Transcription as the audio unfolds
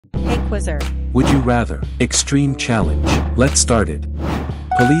quizzer. Would you rather? Extreme challenge. Let's start it.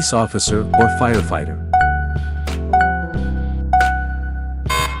 Police officer or firefighter?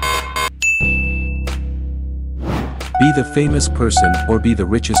 Be the famous person or be the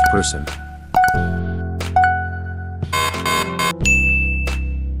richest person?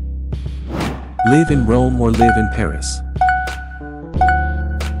 Live in Rome or live in Paris?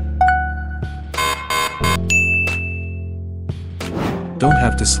 Don't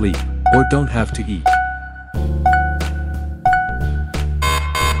have to sleep, or don't have to eat?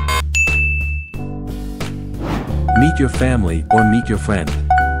 Meet your family or meet your friend?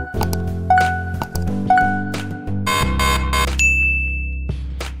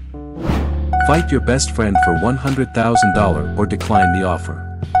 Fight your best friend for $100,000 or decline the offer?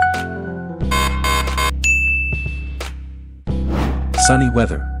 Sunny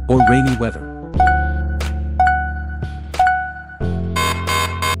weather or rainy weather?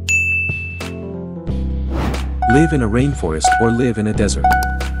 Live in a rainforest or live in a desert?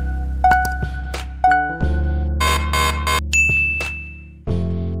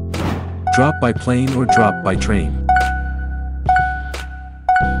 Drop by plane or drop by train?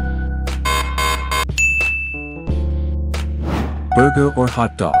 Burger or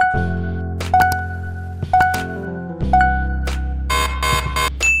hot dog?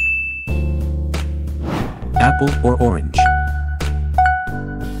 Apple or orange?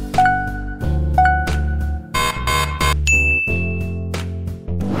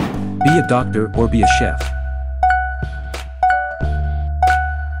 Be a doctor or be a chef?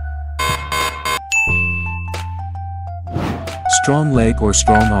 Strong leg or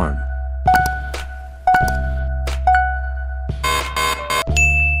strong arm?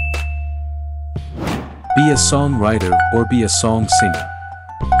 Be a songwriter or be a song singer?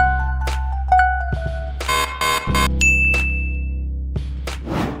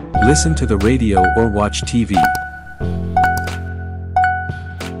 Listen to the radio or watch TV?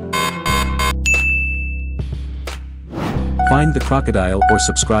 Find the crocodile or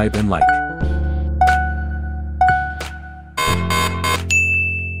subscribe and like?